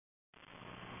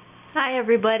Hi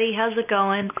everybody, how's it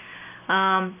going?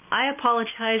 I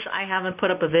apologize, I haven't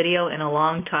put up a video in a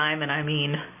long time, and I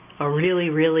mean a really,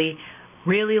 really,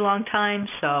 really long time,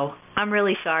 so I'm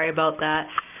really sorry about that.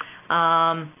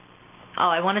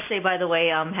 I want to say, by the way,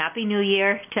 Happy New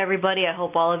Year to everybody. I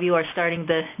hope all of you are starting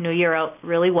the new year out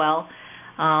really well.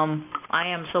 I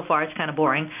am so far. It's kind of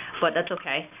boring, but that's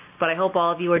okay. But I hope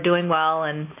all of you are doing well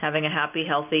and having a happy,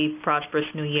 healthy, prosperous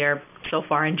new year so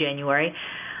far in January.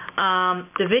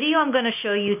 The video I'm going to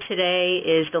show you today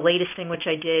is the latest thing which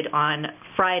I did on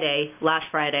last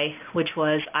Friday, which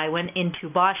was I went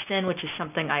into Boston, which is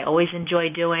something I always enjoy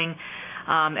doing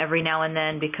every now and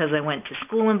then because I went to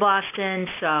school in Boston,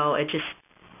 so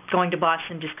going to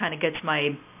Boston just kind of gets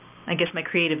my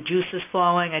creative juices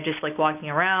flowing. I just like walking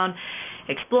around,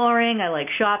 exploring, I like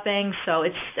shopping, so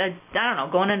it's, I don't know,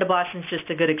 going into Boston is just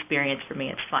a good experience for me.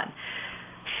 It's fun.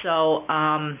 So,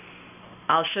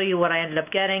 I'll show you what I ended up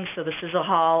getting. So this is a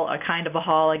haul, a kind of a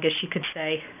haul, I guess you could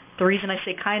say. The reason I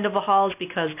say kind of a haul is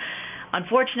because,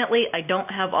 unfortunately, I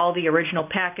don't have all the original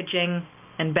packaging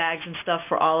and bags and stuff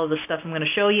for all of the stuff I'm going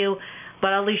to show you,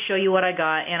 but I'll at least show you what I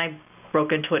got, and I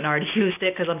broke into it and already used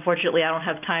it because, unfortunately, I don't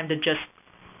have time to just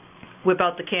whip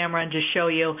out the camera and just show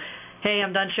you, hey,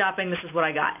 I'm done shopping, this is what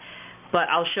I got. But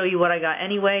I'll show you what I got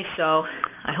anyway, so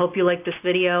I hope you like this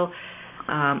video.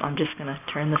 I'm just going to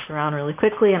turn this around really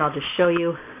quickly, and I'll just show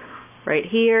you right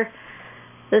here.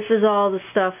 This is all the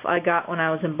stuff I got when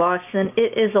I was in Boston.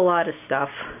 It is a lot of stuff,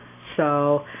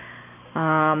 so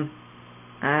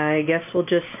I guess we'll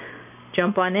just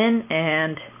jump on in,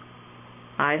 and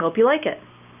I hope you like it.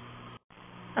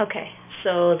 Okay,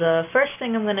 so the first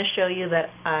thing I'm going to show you that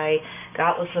I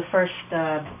got was the first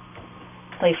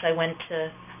place I went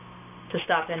to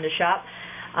stop in to shop.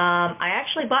 I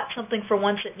actually bought something for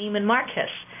once at Neiman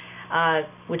Marcus,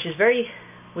 which is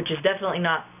definitely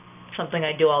not something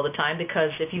I do all the time,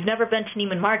 because if you've never been to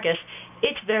Neiman Marcus,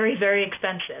 it's very, very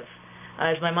expensive.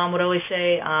 As my mom would always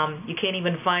say, you can't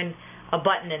even find a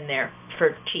button in there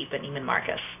for cheap at Neiman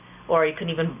Marcus, or you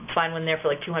couldn't even find one there for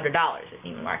like $200 at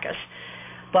Neiman Marcus.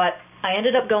 But I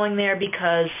ended up going there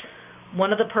because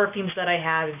one of the perfumes that I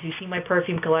have, if you see my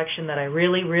perfume collection that I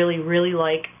really, really, really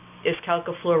like, is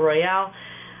Calca Fleur Royale.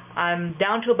 I'm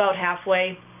down to about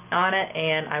halfway on it,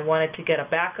 and I wanted to get a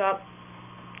backup.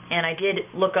 And I did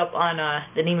look up on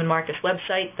the Neiman Marcus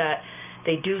website that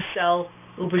they do sell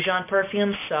Aubergine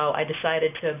perfumes, so I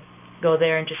decided to go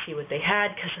there and just see what they had,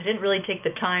 because I didn't really take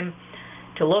the time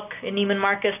to look in Neiman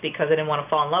Marcus because I didn't want to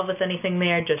fall in love with anything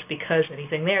there, just because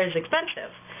anything there is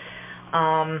expensive.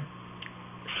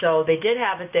 So they did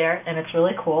have it there, and it's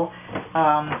really cool.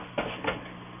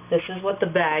 This is what the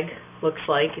bag looks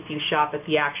like if you shop at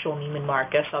the actual Neiman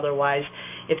Marcus. Otherwise,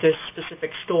 if there's a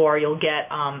specific store, you'll get,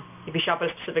 if you shop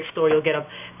at a specific store, you'll get a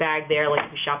bag there. Like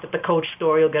if you shop at the Coach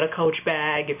store, you'll get a Coach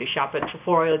bag. If you shop at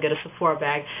Sephora, you'll get a Sephora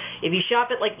bag. If you shop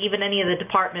at like even any of the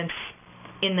departments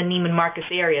in the Neiman Marcus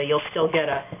area, you'll still get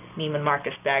a Neiman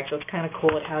Marcus bag. So it's kind of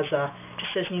cool. It has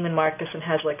just says Neiman Marcus and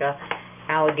has like a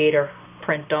alligator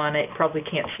print on it. Probably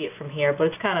can't see it from here, but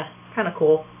it's kind of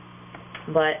cool.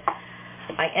 But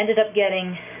I ended up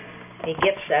getting a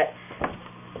gift set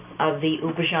of the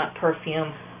Aubergine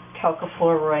perfume Calca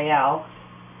Fleur Royale,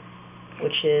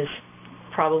 which is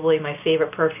probably my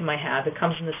favorite perfume I have. It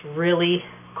comes in this really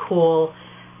cool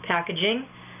packaging.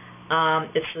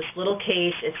 It's this little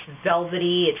case. It's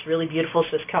velvety. It's really beautiful. It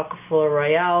says Calca Fleur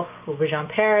Royale,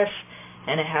 Aubergine Paris,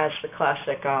 and it has the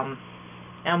classic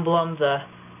emblem, the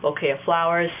bouquet of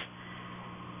flowers.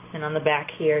 And on the back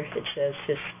here, it says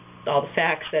just all the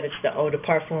facts, that it's the Eau de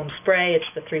Parfum spray, it's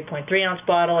the 3.3-ounce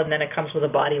bottle, and then it comes with a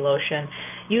body lotion.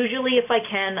 Usually, if I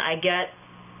can, I get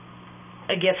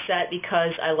a gift set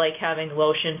because I like having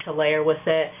lotion to layer with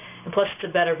it, and plus it's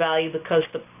a better value because,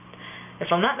 if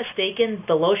I'm not mistaken,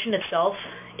 the lotion itself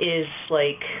is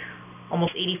like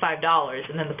almost $85,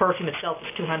 and then the perfume itself is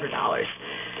 $200.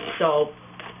 So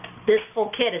this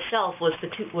whole kit itself was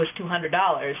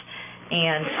 $200,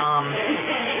 and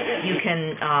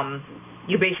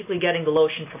you're basically getting the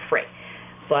lotion for free.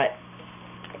 But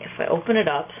if I open it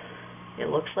up, it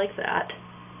looks like that.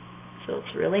 So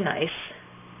it's really nice.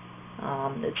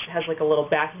 It has like a little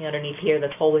backing underneath here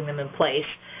that's holding them in place.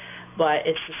 But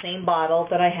it's the same bottle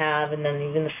that I have, and then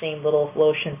even the same little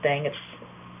lotion thing. It's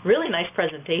really nice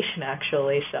presentation,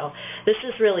 actually. So this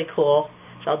is really cool.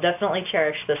 So I'll definitely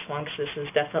cherish this one because this is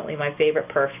definitely my favorite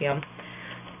perfume.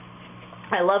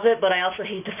 I love it, but I also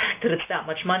hate the fact that it's that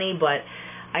much money, but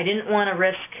I didn't want to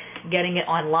risk getting it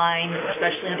online,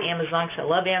 especially on Amazon, because I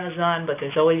love Amazon, but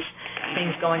there's always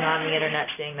things going on the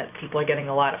internet saying that people are getting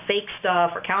a lot of fake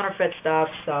stuff or counterfeit stuff,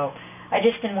 so I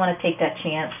just didn't want to take that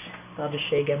chance. I'll just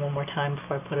show you again one more time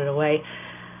before I put it away.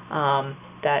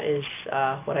 That is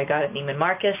what I got at Neiman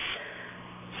Marcus.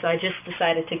 So I just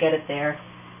decided to get it there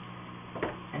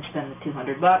and spend the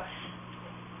 $200.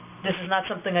 This is not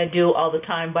something I do all the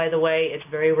time, by the way. It's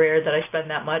very rare that I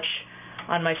spend that much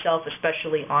on myself,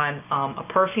 especially on a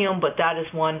perfume, but that is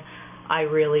one I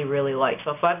really, really like.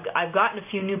 So if I've gotten a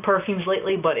few new perfumes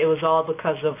lately, but it was all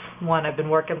because of, one, I've been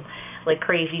working like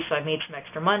crazy, so I made some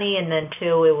extra money, and then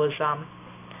two, it was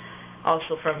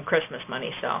also from Christmas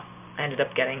money, so I ended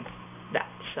up getting that.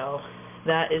 So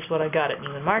that is what I got at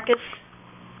Neiman Marcus.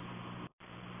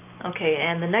 Okay,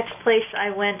 and the next place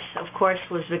I went, of course,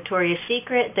 was Victoria's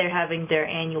Secret. They're having their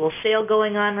annual sale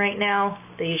going on right now.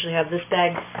 They usually have this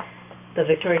bag, the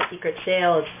Victoria's Secret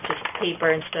sale. It's just paper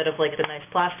instead of like the nice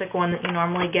plastic one that you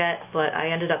normally get, but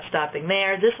I ended up stopping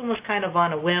there. This one was kind of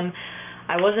on a whim.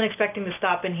 I wasn't expecting to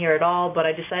stop in here at all, but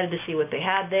I decided to see what they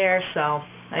had there, so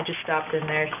I just stopped in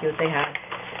there to see what they had.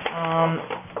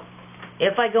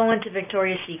 If I go into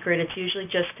Victoria's Secret, it's usually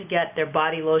just to get their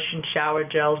body lotion, shower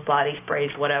gels, body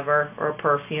sprays, whatever, or a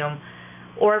perfume.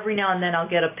 Or every now and then I'll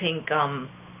get a pink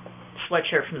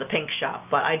sweatshirt from the pink shop,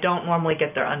 but I don't normally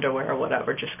get their underwear or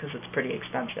whatever just because it's pretty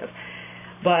expensive.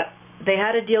 But they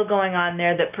had a deal going on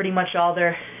there that pretty much all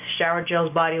their shower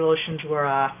gels, body lotions were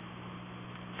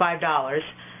 $5,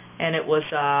 and it was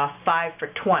 5 for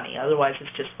 $20. Otherwise,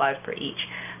 it's just 5 for each.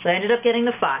 So I ended up getting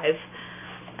the 5.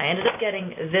 I ended up getting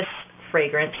this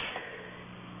fragrance,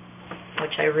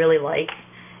 which I really like.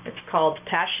 It's called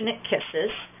Passionate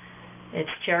Kisses. It's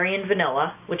cherry and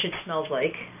vanilla, which it smells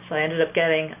like. So I ended up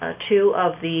getting 2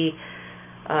 of the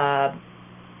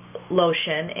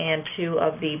lotion and 2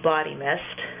 of the body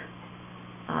mist.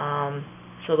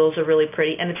 So those are really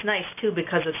pretty. And it's nice, too,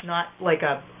 because it's not like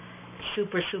a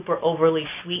super, super overly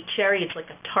sweet cherry. It's like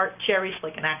a tart cherry, it's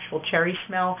like an actual cherry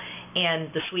smell, and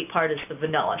the sweet part is the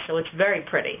vanilla. So it's very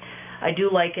pretty. I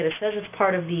do like it. It says it's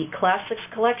part of the Classics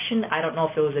collection. I don't know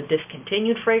if it was a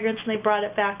discontinued fragrance and they brought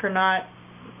it back or not.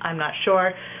 I'm not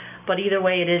sure. But either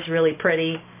way, it is really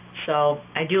pretty. So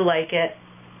I do like it.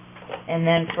 And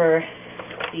then for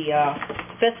the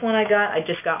 5th one I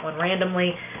just got one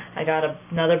randomly. I got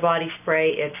another body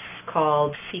spray. It's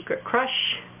called Secret Crush,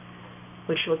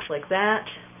 which looks like that.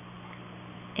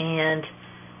 And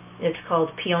it's called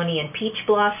Peony and Peach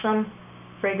Blossom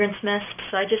fragrance mist.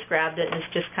 So I just grabbed it, and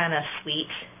it's just kind of sweet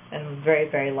and very,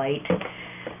 very light.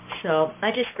 So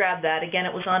I just grabbed that. Again,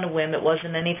 it was on a whim. It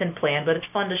wasn't anything planned, but it's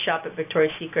fun to shop at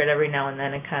Victoria's Secret every now and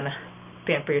then and kind of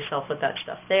pamper yourself with that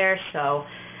stuff there. So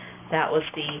that was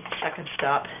the second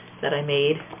stop that I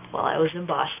made while I was in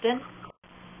Boston.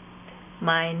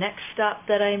 My next stop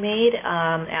that I made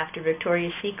after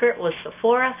Victoria's Secret was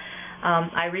Sephora.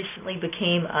 I recently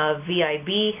became a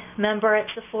VIB member at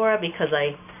Sephora because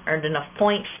I earned enough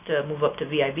points to move up to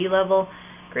VIB level.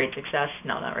 Great success.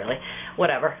 No, not really.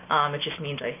 Whatever. It just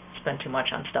means I spend too much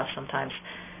on stuff sometimes.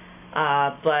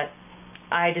 But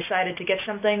I decided to get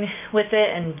something with it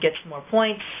and get some more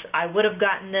points. I would have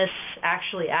gotten this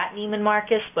actually at Neiman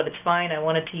Marcus, but it's fine. I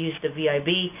wanted to use the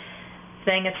VIB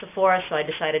thing at Sephora, so I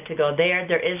decided to go there.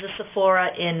 There is a Sephora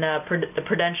in the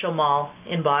Prudential Mall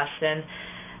in Boston,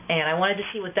 and I wanted to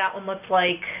see what that one looked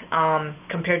like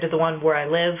compared to the one where I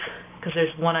live, because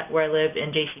there's one where I live in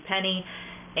JCPenney,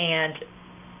 and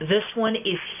this one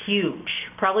is huge,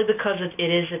 probably because it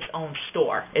is its own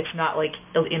store. It's not like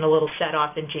in a little set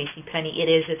off in JCPenney.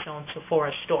 It is its own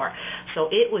Sephora store. So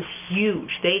it was huge.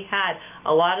 They had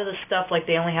a lot of the stuff like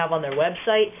they only have on their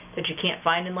website that you can't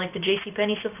find in like the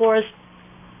JCPenney Sephoras.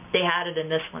 They had it in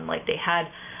this one. Like they had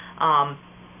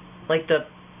like the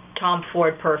Tom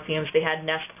Ford perfumes. They had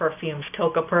Nest perfumes,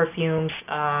 Toka perfumes.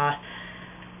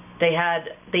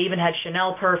 They even had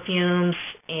Chanel perfumes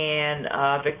and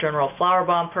Victor and Rolf Flower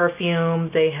Bomb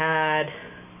perfume. I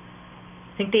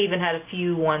think they even had a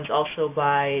few ones also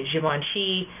by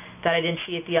Givenchy that I didn't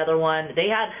see at the other one. They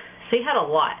had a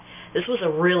lot. This was a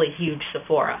really huge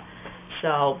Sephora.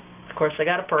 So, of course, I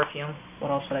got a perfume.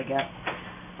 What else did I get?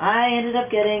 I ended up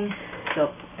getting,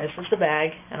 so this was the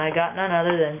bag, and I got none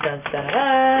other than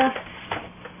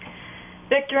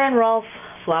Victor and Rolf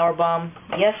Flower Bomb.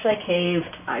 Yes, I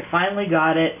caved. I finally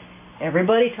got it.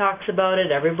 Everybody talks about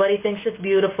it. Everybody thinks it's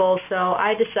beautiful, so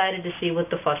I decided to see what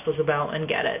the fuss was about and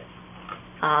get it.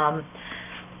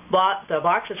 But the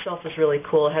box itself is really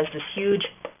cool. It has this huge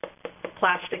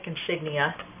plastic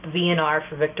insignia, V&R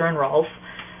for Victor and Rolf,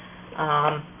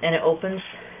 and it opens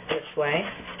this way.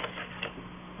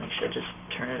 I should just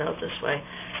turn it out this way.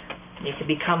 You can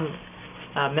become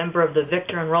a member of the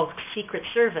Victor and Rolf Secret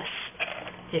Service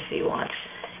if you want.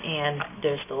 And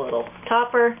there's the little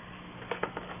topper,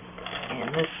 and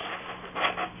this,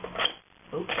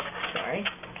 oops,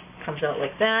 Comes out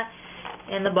like that,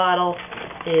 and the bottle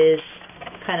is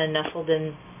kind of nestled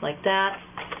in like that,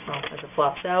 well, as it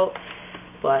flops out,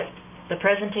 but the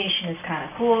presentation is kind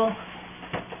of cool.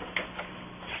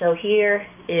 So here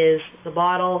is the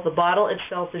bottle. The bottle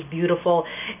itself is beautiful.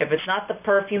 If it's not the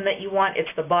perfume that you want,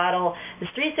 it's the bottle.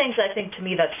 There's three things I think to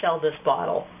me that sell this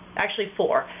bottle. Actually,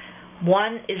 four.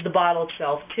 One is the bottle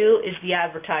itself. Two is the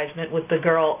advertisement with the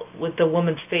girl, with the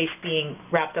woman's face being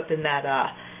wrapped up in that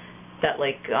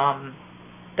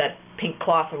that pink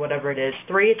cloth or whatever it is.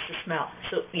 Three, it's the smell.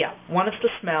 So yeah, one, it's the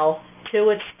smell. Two,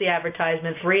 it's the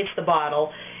advertisement. Three, it's the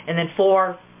bottle. And then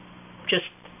four, just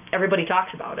everybody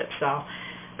talks about it. So,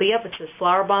 but yep, it says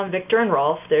Flower Bomb Victor and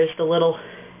Rolf. There's the little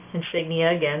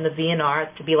insignia again, the V&R,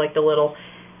 to be like the little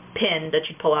pin that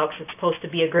you pull out because it's supposed to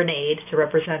be a grenade to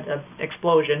represent an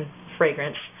explosion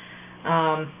fragrance.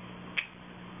 Yeah,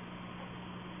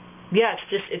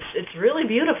 it's really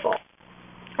beautiful.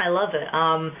 I love it.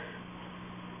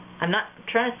 I'm not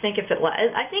trying to think if it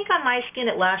I think on my skin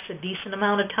it lasts a decent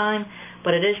amount of time,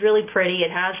 but it is really pretty.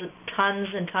 It has tons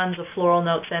and tons of floral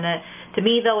notes in it. To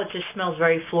me, though, it just smells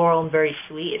very floral and very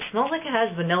sweet. It smells like it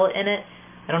has vanilla in it.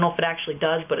 I don't know if it actually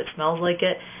does, but it smells like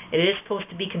it. It is supposed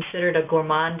to be considered a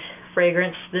gourmand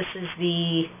fragrance. This is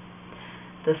the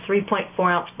 3.4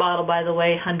 ounce bottle, by the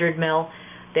way, 100 ml.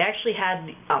 They actually had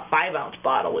a 5 ounce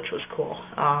bottle, which was cool.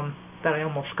 That I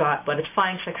almost got, but it's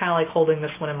fine because I kind of like holding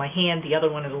this one in my hand. The other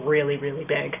one is really, really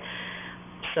big.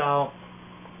 So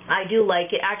I do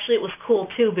like it. Actually, it was cool,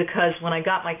 too, because when I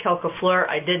got my Quelques Fleurs,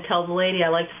 I did tell the lady I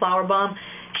liked Flower Bomb.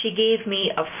 She gave me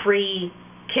a free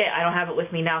kit. I don't have it with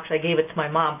me now because I gave it to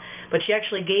my mom, but she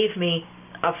actually gave me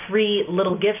a free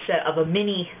little gift set of a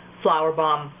mini Flower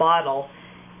Bomb bottle,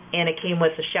 and it came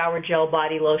with a shower gel,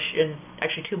 body lotion,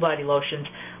 actually 2 body lotions.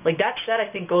 Like, that set, I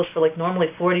think, goes for, like,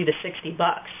 normally $40 to $60.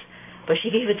 But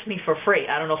she gave it to me for free.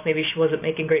 I don't know if maybe she wasn't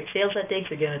making great sales that day,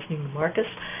 because again, it's Neiman Marcus.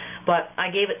 But I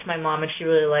gave it to my mom, and she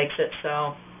really likes it,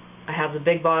 so I have the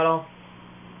big bottle.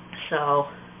 So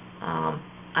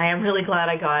I am really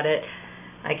glad I got it.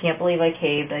 I can't believe I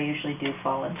caved. I usually do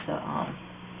fall into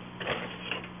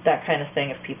that kind of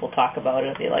thing. If people talk about it,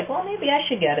 I'll be like, well, maybe I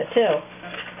should get it, too.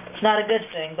 It's not a good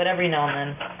thing, but every now and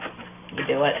then you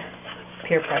do it.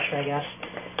 Peer pressure, I guess.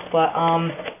 But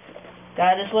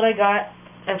that is what I got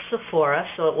at Sephora,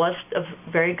 so it was a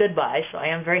very good buy, so I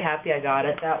am very happy I got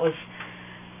it. That was,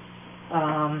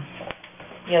 that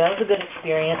was a good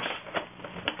experience,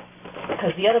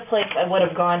 because the other place I would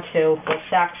have gone to was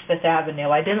Saks Fifth Avenue.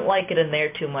 I didn't like it in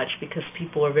there too much, because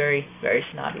people were very, very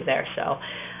snobby there, so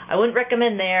I wouldn't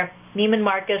recommend there. Neiman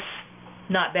Marcus,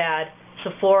 not bad.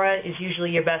 Sephora is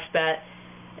usually your best bet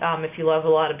if you love a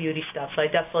lot of beauty stuff, so I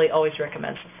definitely always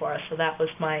recommend Sephora. So that was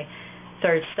my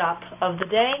third stop of the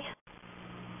day.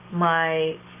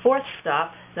 My fourth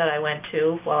stop that I went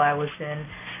to while I was in,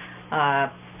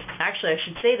 actually I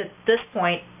should say that at this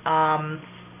point,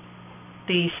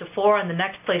 the Sephora and the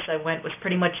next place I went was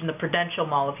pretty much in the Prudential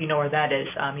Mall, if you know where that is.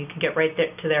 You can get right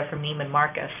there from Neiman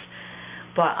Marcus.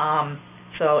 But,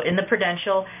 so in the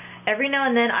Prudential, every now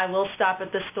and then I will stop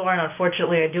at this store, and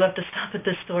unfortunately I do have to stop at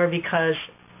this store because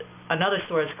another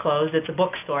store is closed. It's a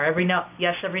bookstore. Every now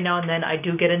and then I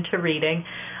do get into reading.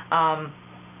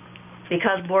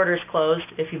 Because Borders closed,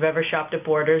 if you've ever shopped at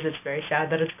Borders, it's very sad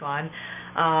that it's gone.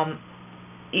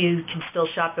 You can still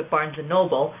shop at Barnes &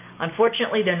 Noble.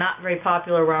 Unfortunately, they're not very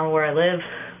popular around where I live,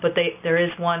 but there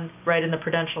is one right in the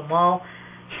Prudential Mall,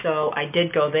 so I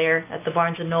did go there at the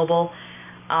Barnes & Noble.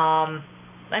 I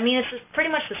mean, it's just pretty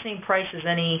much the same price as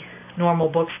any normal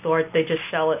bookstore. They just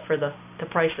sell it for the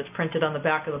price that's printed on the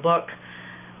back of the book.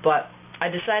 But I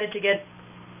decided to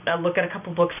look at a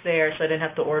couple books there so I didn't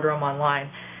have to order them online.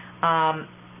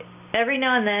 Every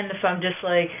now and then, if I'm just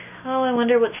like, oh, I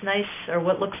wonder what's nice or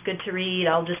what looks good to read,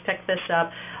 I'll just pick this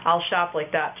up. I'll shop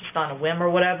like that just on a whim or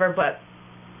whatever, but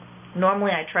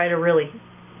normally I try to really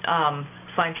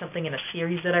find something in a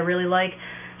series that I really like.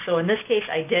 So in this case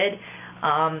I did,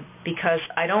 because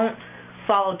I don't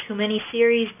follow too many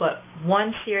series, but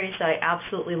one series that I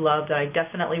absolutely love that I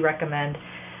definitely recommend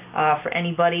for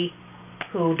anybody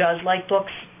who does like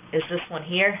books is this one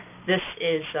here. This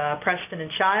is Preston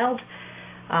and Child.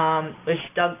 It's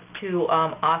two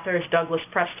authors, Douglas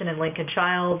Preston and Lincoln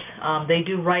Child. They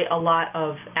do write a lot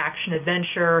of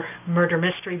action-adventure, murder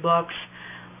mystery books.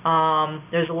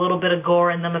 There's a little bit of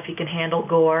gore in them if you can handle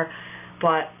gore,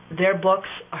 but their books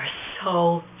are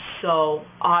so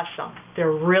awesome.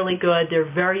 They're really good.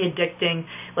 They're very addicting.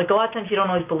 Like, a lot of times you don't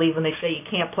always believe when they say you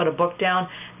can't put a book down.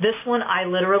 This one I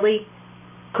literally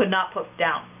could not put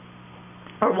down.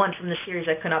 Or one from the series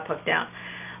I could not put down.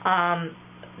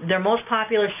 their most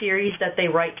popular series that they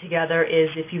write together is,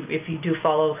 if you do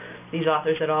follow these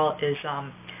authors at all, is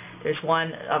there's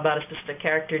one about a specific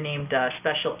character named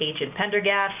Special Agent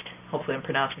Pendergast. Hopefully I'm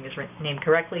pronouncing his name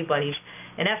correctly, but he's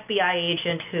an FBI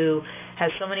agent who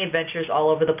has so many adventures all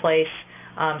over the place.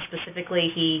 Specifically,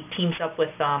 he teams up with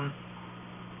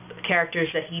characters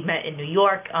that he met in New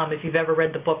York. If you've ever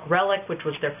read the book Relic, which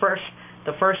was the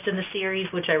first in the series,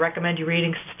 which I recommend you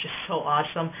reading because it's just so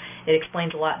awesome. It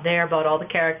explains a lot there about all the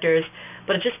characters,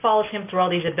 but it just follows him through all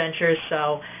these adventures,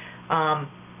 so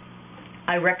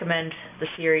I recommend the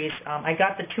series. I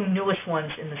got the two newest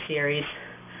ones in the series,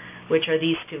 which are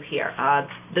these two here.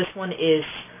 This one is,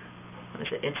 what is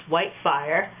it? It's White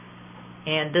Fire,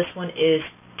 and this one is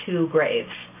Two Graves.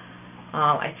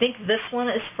 I think this one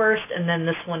is first, and then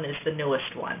this one is the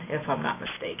newest one, if I'm not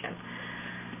mistaken.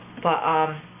 But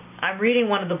I'm reading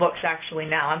one of the books actually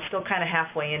now. I'm still kind of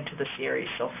halfway into the series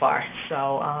so far, so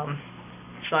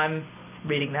I'm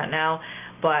reading that now.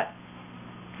 But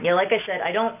yeah, like I said,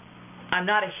 I'm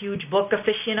not a huge book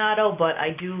aficionado, but I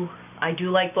do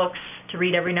like books to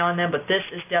read every now and then. But this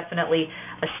is definitely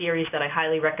a series that I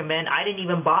highly recommend. I didn't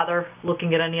even bother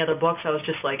looking at any other books. I was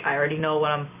just like, I already know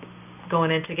what I'm going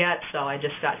in to get, so I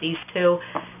just got these two,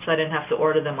 so I didn't have to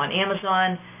order them on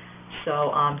Amazon.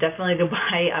 So definitely a good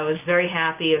buy. I was very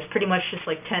happy. It was pretty much just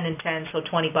like 10 and 10, so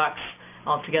 $20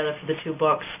 altogether for the two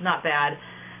books. Not bad.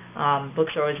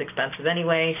 Books are always expensive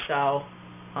anyway, so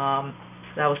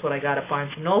that was what I got at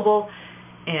Barnes & Noble.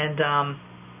 And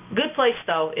good place,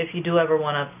 though, if you do ever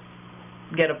want to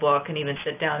get a book and even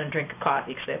sit down and drink a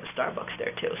coffee, because they have a Starbucks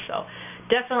there, too. So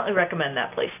definitely recommend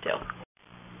that place, too.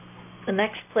 The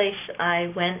next place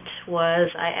I went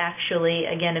was, I actually,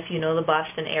 again, if you know the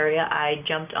Boston area, I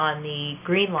jumped on the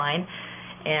Green Line,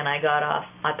 and I got off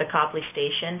at the Copley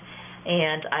Station,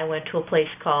 and I went to a place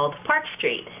called Park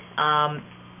Street.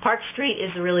 Park Street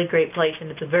is a really great place, and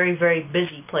it's a very, very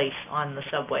busy place on the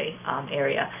subway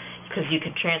area, because you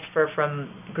can transfer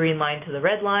from Green Line to the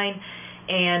Red Line,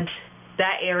 and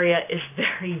that area is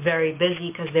very, very busy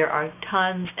because there are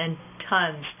tons and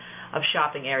tons of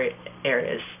shopping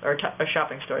areas or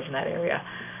shopping stores in that area.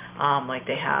 Like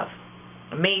they have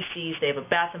a Macy's, they have a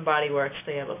Bath and Body Works,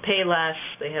 they have a Payless,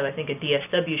 they have, I think, a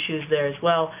DSW shoes there as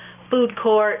well, food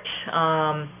court,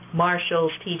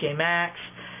 Marshalls, TJ Maxx.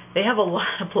 They have a lot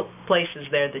of places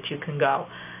there that you can go.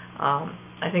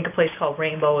 I think a place called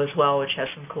Rainbow as well, which has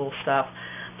some cool stuff.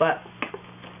 But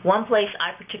one place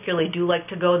I particularly do like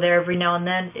to go there every now and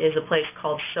then is a place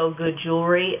called So Good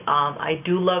Jewelry. I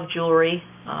do love jewelry,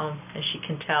 as you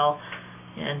can tell,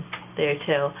 and there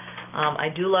too. I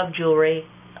do love jewelry,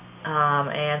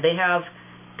 and they have,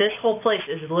 this whole place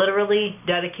is literally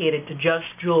dedicated to just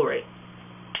jewelry.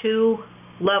 2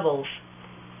 levels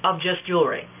of just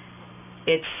jewelry.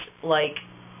 It's like,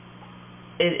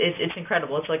 it's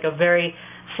incredible. It's like a very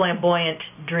flamboyant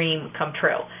dream come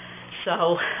true.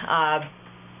 So,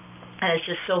 and it's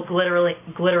just so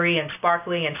glittery and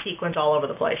sparkly and sequins all over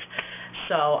the place.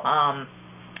 So,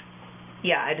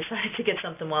 yeah, I decided to get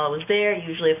something while I was there.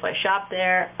 Usually if I shop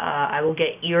there, I will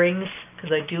get earrings,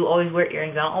 because I do always wear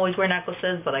earrings. I don't always wear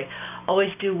necklaces, but I always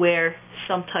do wear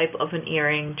some type of an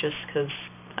earring just because,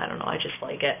 I don't know, I just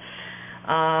like it.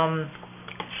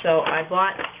 So I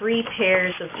bought 3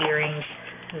 pairs of earrings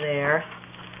there.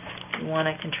 One,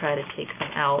 I can try to take them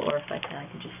out, or if I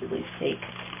can just at least take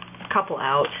a couple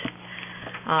out.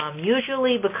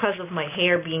 Usually because of my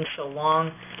hair being so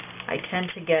long, I tend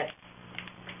to get,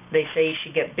 they say you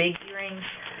should get big earrings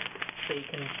so you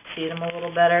can see them a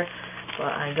little better, but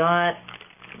I got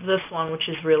this one, which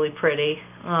is really pretty.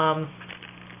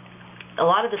 A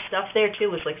lot of the stuff there too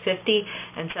was like 50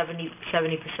 and 70%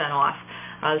 off.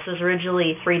 This was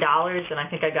originally $3, and I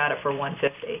think I got it for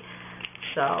 $1.50.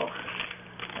 So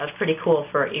that's pretty cool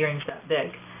for earrings that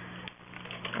big.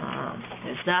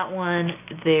 There's that one.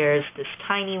 There's this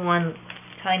tiny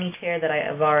pair that I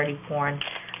have already worn.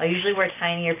 I usually wear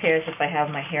tinier pairs if I have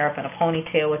my hair up in a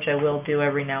ponytail, which I will do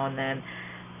every now and then.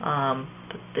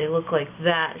 But they look like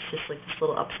that. It's just like this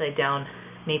little upside down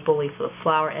maple leaf with a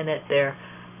flower in it. They're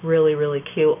really, really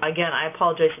cute. Again, I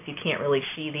apologize if you can't really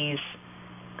see these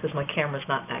because my camera's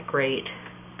not that great.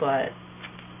 But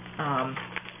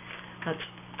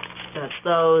that's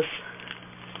those.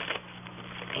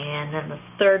 And then the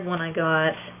third one I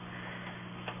got,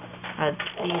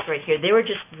 these right here. They were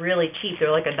just really cheap. They're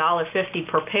like $1.50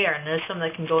 per pair, and there's some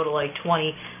that can go to like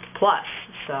 20 plus.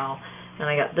 So, and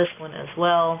I got this one as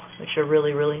well, which are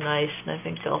really, really nice, and I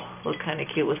think they'll look kind of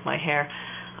cute with my hair.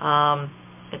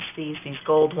 It's these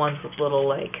gold ones with little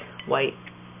like white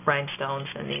rhinestones,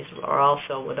 and these are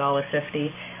also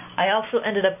 $1.50. I also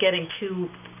ended up getting 2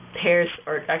 pairs,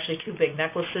 or actually 2 big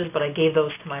necklaces, but I gave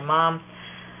those to my mom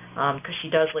because she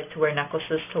does like to wear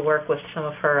necklaces to work with some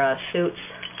of her suits.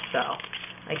 So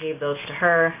I gave those to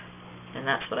her, and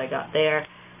that's what I got there.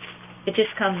 It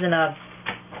just comes in a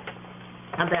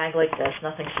bag like this,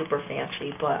 nothing super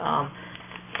fancy, but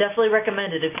definitely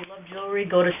recommend it. If you love jewelry,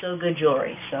 go to So Good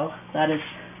Jewelry. So that is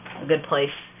a good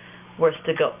place, worth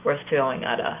going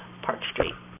at Park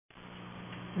Street.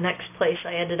 Next place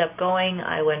I ended up going,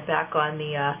 I went back on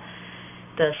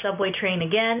the subway train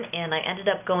again, and I ended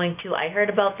up going to, I heard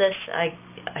about this, I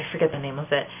forget the name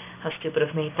of it, how stupid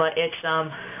of me, but it's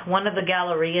one of the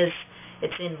gallerias.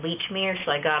 It's in Lechmere,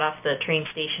 so I got off the train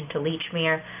station to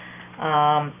Lechmere,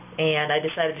 and I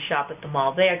decided to shop at the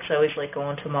mall there, because I always like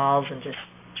going to malls and just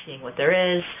seeing what there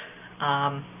is.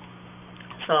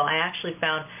 So I actually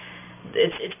found,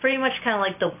 it's pretty much kind of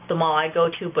like the mall I go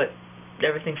to, but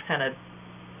everything's kind of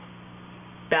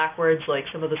backwards, like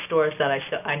some of the stores that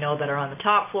I know that are on the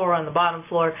top floor, on the bottom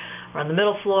floor, or on the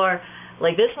middle floor.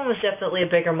 Like this one was definitely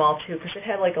a bigger mall too, because it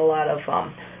had like a lot of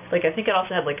like I think it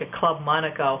also had like a Club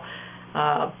Monaco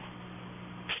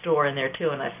store in there too,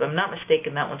 and if I'm not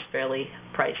mistaken, that one's fairly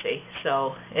pricey.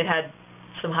 So it had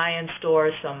some high-end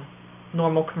stores, some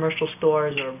normal commercial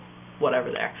stores, or whatever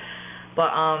there.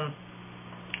 But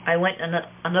I went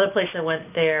another place I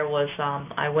went there was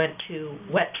I went to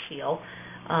Wet Seal.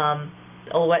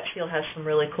 Wet Seal has some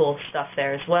really cool stuff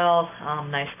there as well.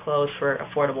 Nice clothes for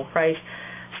affordable price.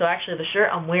 So actually, the shirt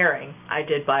I'm wearing, I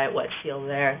did buy at Wet Seal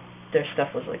there. Their stuff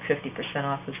was like 50%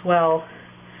 off as well.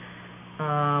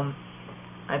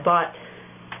 I bought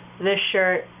this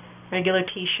shirt, regular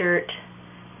T-shirt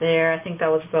there. I think that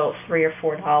was about $3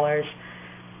 or $4.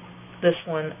 This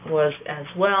one was as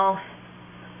well,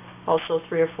 also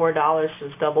 $3 or $4. So it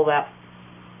was double that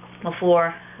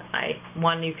before.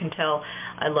 One, you can tell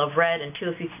I love red, and two,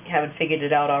 if you haven't figured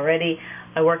it out already,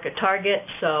 I work at Target,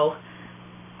 so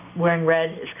wearing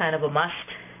red is kind of a must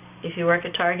if you work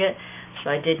at Target. So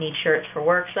I did need shirts for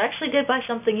work, so I actually did buy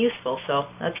something useful, so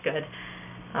that's good.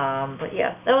 But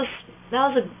yeah, that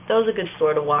was a good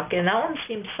store to walk in. That one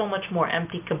seemed so much more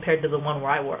empty compared to the one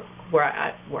where I work.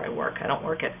 I don't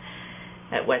work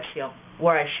at Wet Seal,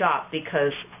 where I shop,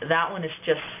 because that one is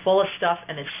just full of stuff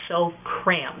and it's so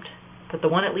crammed. But the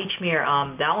one at Lechmere,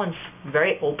 that one's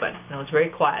very open and it was very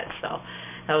quiet, so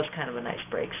that was kind of a nice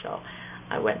break. So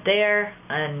I went there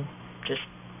and just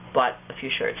bought a few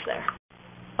shirts there.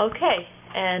 Okay,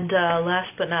 and last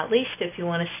but not least, if you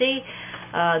want to see,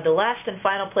 the last and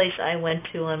final place I went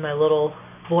to on my little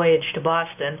voyage to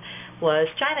Boston was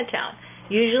Chinatown.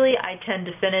 Usually I tend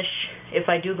to finish, if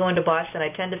I do go into Boston, I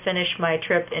tend to finish my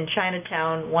trip in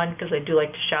Chinatown, one, because I do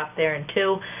like to shop there, and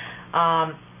two,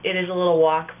 it is a little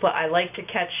walk, but I like to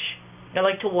get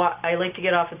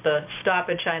off at the stop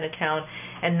in Chinatown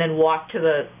and then walk to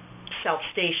the South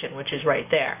Station, which is right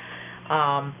there,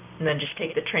 and then just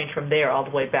take the train from there all the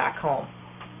way back home.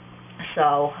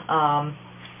 So,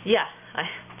 yeah,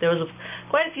 there was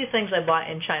quite a few things I bought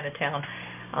in Chinatown,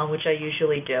 which I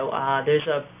usually do. I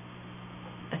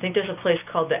think there's a place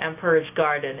called the Emperor's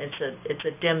Garden. It's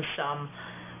a dim sum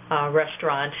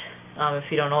restaurant.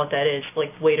 If you don't know what that is, like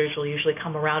waiters will usually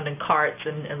come around in carts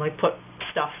and like put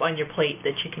stuff on your plate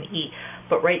that you can eat.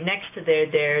 But right next to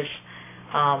there's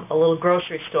a little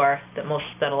grocery store that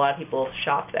a lot of people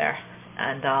shop there.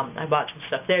 And I bought some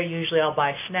stuff there. Usually I'll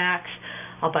buy snacks,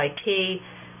 I'll buy tea,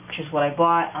 which is what I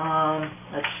bought.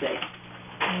 Let's see.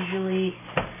 Usually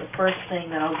the first thing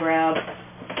that I'll grab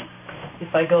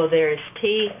if I go there is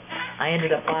tea. I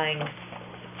ended up buying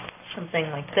something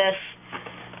like this,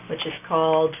 which is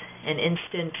called an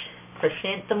instant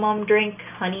chrysanthemum drink,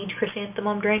 honeyed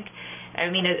chrysanthemum drink. I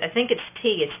mean, I think it's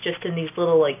tea. It's just in these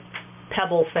little like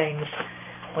pebble things.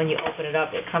 When you open it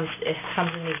up, it comes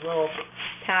in these little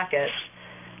packets.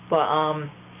 But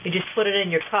you just put it in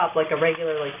your cup like a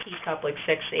regular like tea cup, like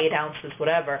 6-8 ounces,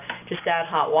 whatever. Just add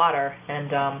hot water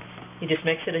and you just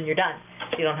mix it and you're done.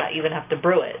 So you don't even have to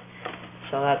brew it.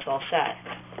 So that's all set.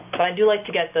 But I do like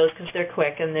to get those because they're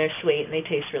quick and they're sweet and they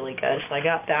taste really good. So I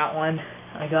got that one.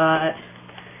 I got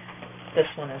this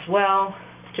one as well.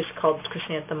 It's just called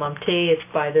chrysanthemum tea. It's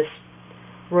by this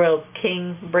Royal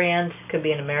King brand. Could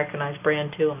be an Americanized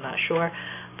brand too, I'm not sure.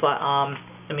 But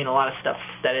I mean, a lot of stuff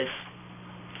that is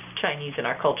Chinese in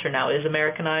our culture now is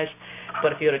Americanized.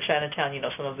 But if you go to Chinatown, you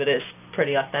know, some of it is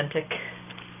pretty authentic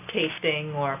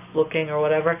tasting or looking or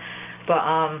whatever. But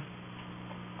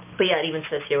yeah, it even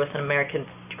says here with an American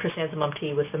chrysanthemum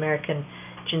tea with American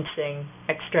ginseng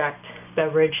extract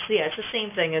beverage. So yeah, it's the same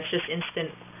thing. It's just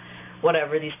instant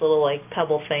whatever, these little like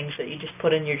pebble things that you just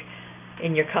put in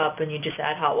your cup and you just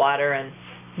add hot water and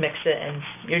mix it and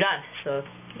you're done. So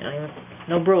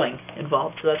no brewing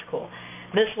involved, so that's cool.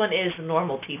 This one is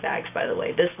normal tea bags, by the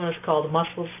way. This one is called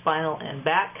Muscle, Spinal, and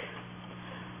Back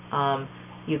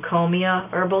Eucomia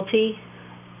Herbal Tea.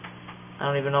 I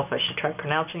don't even know if I should try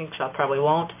pronouncing it, because I probably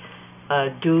won't.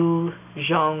 Du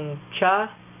Zhong Cha,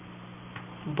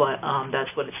 but that's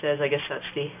what it says. I guess that's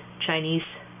the Chinese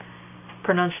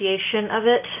pronunciation of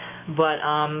it. But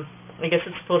I guess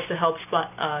it's supposed to help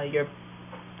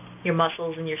your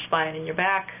muscles and your spine and your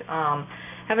back.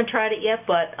 Haven't tried it yet,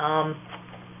 but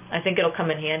I think it'll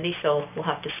come in handy, so we'll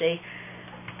have to see.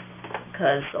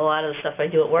 Because a lot of the stuff I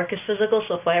do at work is physical,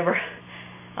 so if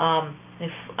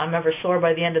I'm ever sore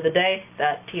by the end of the day,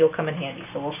 that tea will come in handy,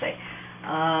 so we'll see.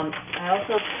 I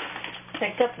also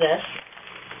picked up this,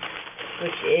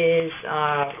 which is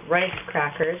rice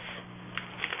crackers.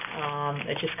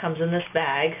 It just comes in this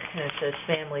bag, and it says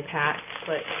family pack,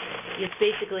 but it's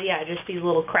basically, just these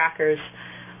little crackers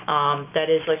that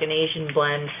is like an Asian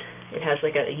blend. It has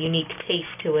like a unique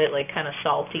taste to it, like kind of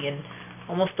salty and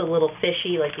almost a little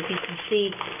fishy. Like if you can see,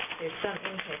 there's some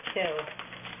in here too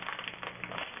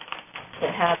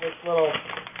that have this little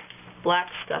black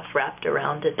stuff wrapped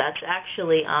around it. That's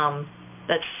actually,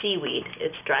 that's seaweed.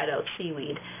 It's dried out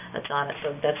seaweed that's on it,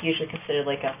 so that's usually considered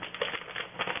like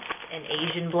an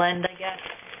Asian blend, I guess.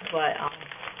 But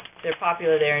they're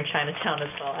popular there in Chinatown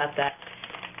as well at the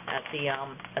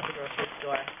grocery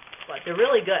store. But they're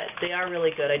really good. They are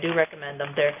really good. I do recommend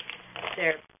them.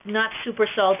 They're not super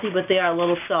salty, but they are a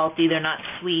little salty. They're not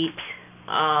sweet.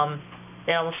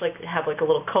 They almost have like a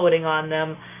little coating on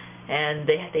them, and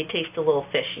they taste a little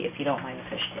fishy, if you don't mind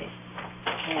the fish taste.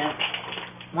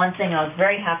 And one thing I was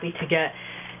very happy to get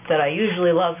that I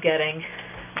usually love getting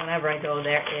whenever I go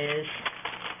there is,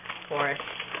 of course,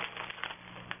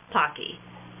 Pocky.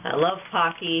 I love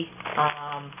Pocky.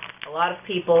 A lot of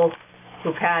people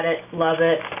who've had it love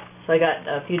it. So I got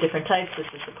a few different types. This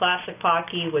is the classic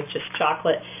Pocky with just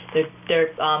chocolate. They're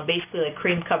basically like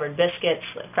cream-covered biscuits,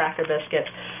 like cracker biscuits.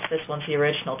 This one's the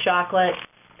original chocolate.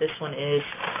 This one is,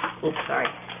 oops, sorry,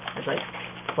 I was like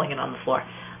flinging on the floor.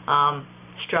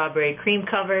 Strawberry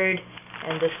cream-covered,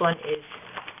 and this one is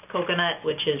coconut,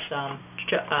 which is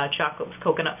chocolate with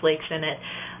coconut flakes in it.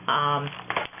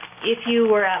 If you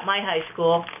were at my high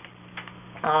school,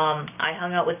 I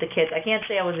hung out with the kids. I can't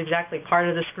say I was exactly part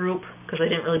of this group because I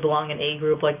didn't really belong in a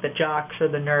group like the jocks or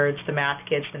the nerds, the math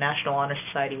kids, the National Honor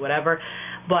Society, whatever.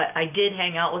 But I did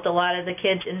hang out with a lot of the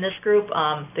kids in this group,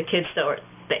 the kids that were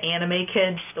the anime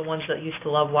kids, the ones that used to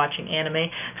love watching anime.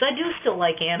 Because I do still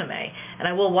like anime, and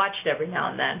I will watch it every now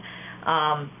and then.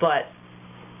 But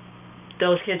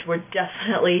those kids were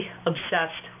definitely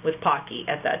obsessed with Pocky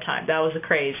at that time. That was a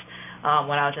craze.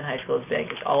 When I was in high school, it was big.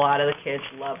 A lot of the kids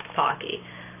loved Pocky,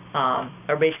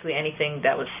 or basically anything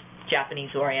that was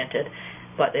Japanese-oriented.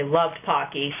 But they loved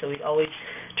Pocky, so we'd always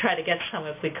try to get some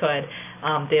if we could.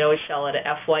 They'd always sell it at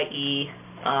FYE.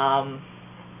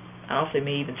 I don't know if they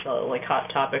may even sell it at like Hot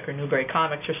Topic or Newbury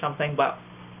Comics or something, but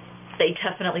they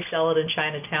definitely sell it in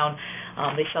Chinatown.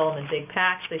 They sell them in big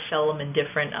packs. They sell them in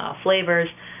different flavors.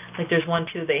 Like there's one,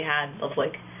 too, they had of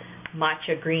like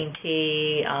matcha green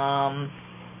tea.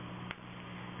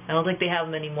 I don't think they have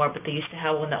them anymore, but they used to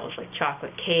have one that was like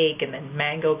chocolate cake and then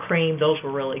mango cream. Those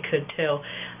were really good too.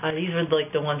 These were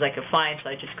like the ones I could find, so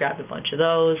I just grabbed a bunch of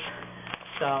those.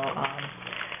 So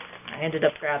I ended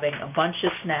up grabbing a bunch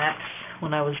of snacks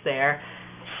when I was there.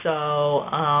 So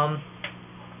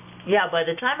yeah, by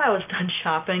the time I was done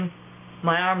shopping,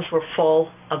 my arms were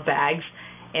full of bags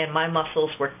and my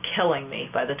muscles were killing me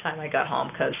by the time I got home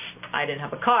because I didn't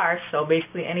have a car, so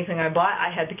basically anything I bought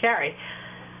I had to carry.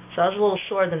 So I was a little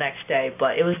sore the next day,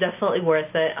 but it was definitely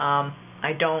worth it.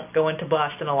 I don't go into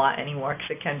Boston a lot anymore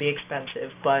because it can be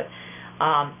expensive, but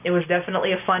it was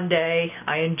definitely a fun day.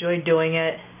 I enjoyed doing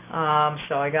it,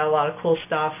 so I got a lot of cool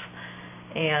stuff.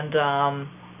 And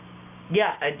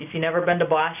yeah, if you've never been to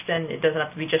Boston, it doesn't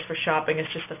have to be just for shopping. It's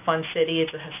just a fun city.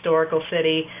 It's a historical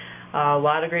city. A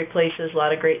lot of great places, a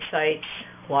lot of great sights,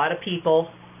 a lot of people.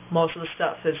 Most of the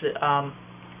stuff is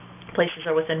places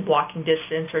are within walking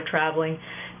distance or traveling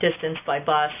distance by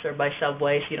bus or by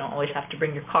subway, so you don't always have to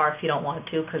bring your car if you don't want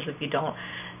to, because if you don't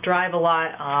drive a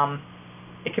lot,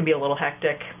 it can be a little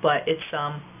hectic. But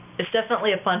it's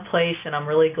definitely a fun place, and I'm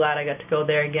really glad I got to go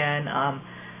there again. I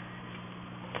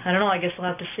don't know, I guess we'll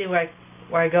have to see where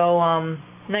I go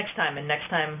next time, and next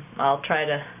time I'll try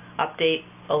to update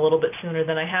a little bit sooner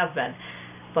than I have been.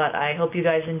 But I hope you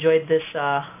guys enjoyed this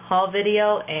haul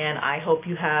video, and I hope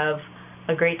you have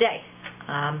a great day.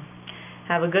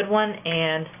 Have a good one,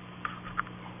 and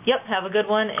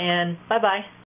bye-bye.